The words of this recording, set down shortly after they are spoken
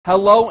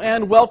Hello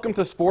and welcome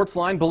to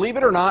Sportsline. Believe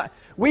it or not,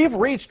 we've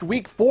reached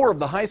week 4 of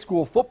the high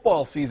school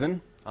football season.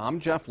 I'm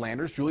Jeff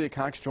Landers. Julia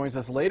Cox joins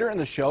us later in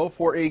the show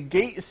for a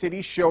Gate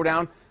City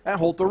showdown at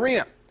Holt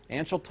Arena.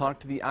 And she'll talk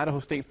to the Idaho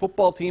State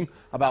football team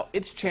about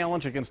its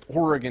challenge against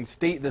Oregon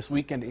State this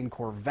weekend in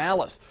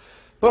Corvallis.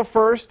 But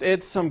first,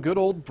 it's some good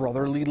old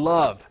brotherly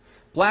love.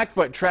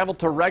 Blackfoot traveled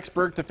to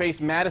Rexburg to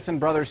face Madison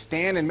brothers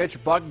Stan and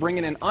Mitch Buck,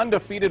 bringing in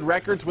undefeated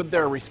records with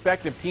their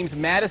respective teams.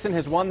 Madison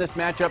has won this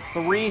matchup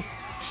 3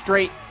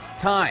 straight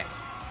times.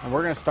 And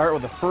we're going to start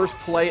with the first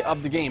play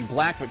of the game.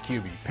 Blackfoot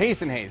QB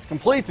Payson Hayes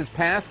completes his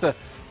pass to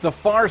the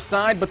far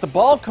side, but the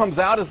ball comes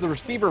out as the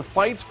receiver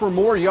fights for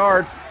more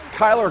yards.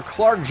 Kyler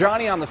Clark,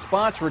 Johnny on the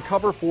spot to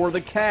recover for the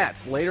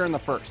Cats later in the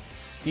first.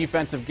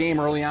 Defensive game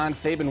early on,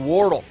 Saban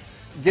Wardle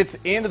gets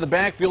into the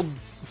backfield,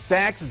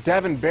 sacks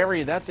Devin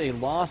Berry. That's a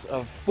loss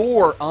of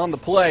 4 on the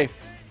play.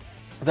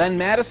 Then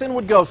Madison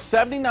would go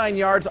 79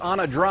 yards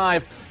on a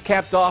drive,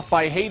 capped off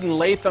by Hayden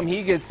Latham.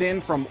 He gets in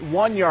from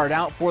 1 yard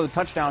out for the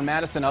touchdown.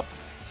 Madison up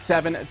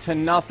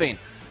 7-0.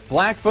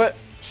 Blackfoot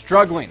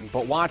struggling,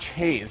 but watch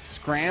Hayes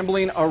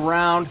scrambling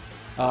around.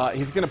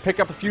 He's going to pick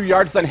up a few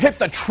yards, then hit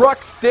the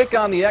truck stick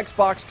on the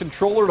Xbox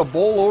controller to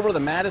bowl over the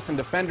Madison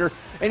defender,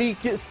 and he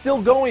gets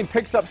still going,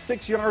 picks up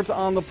 6 yards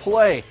on the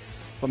play.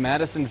 But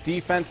Madison's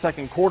defense,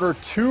 second quarter,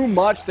 too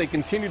much. They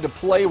continue to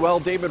play well.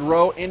 David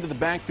Rowe into the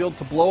backfield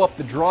to blow up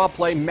the draw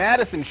play.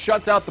 Madison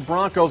shuts out the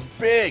Broncos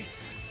big,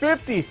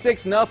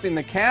 56-0.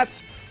 The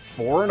Cats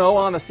 4-0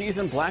 on the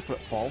season. Blackfoot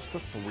falls to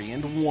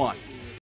 3-1.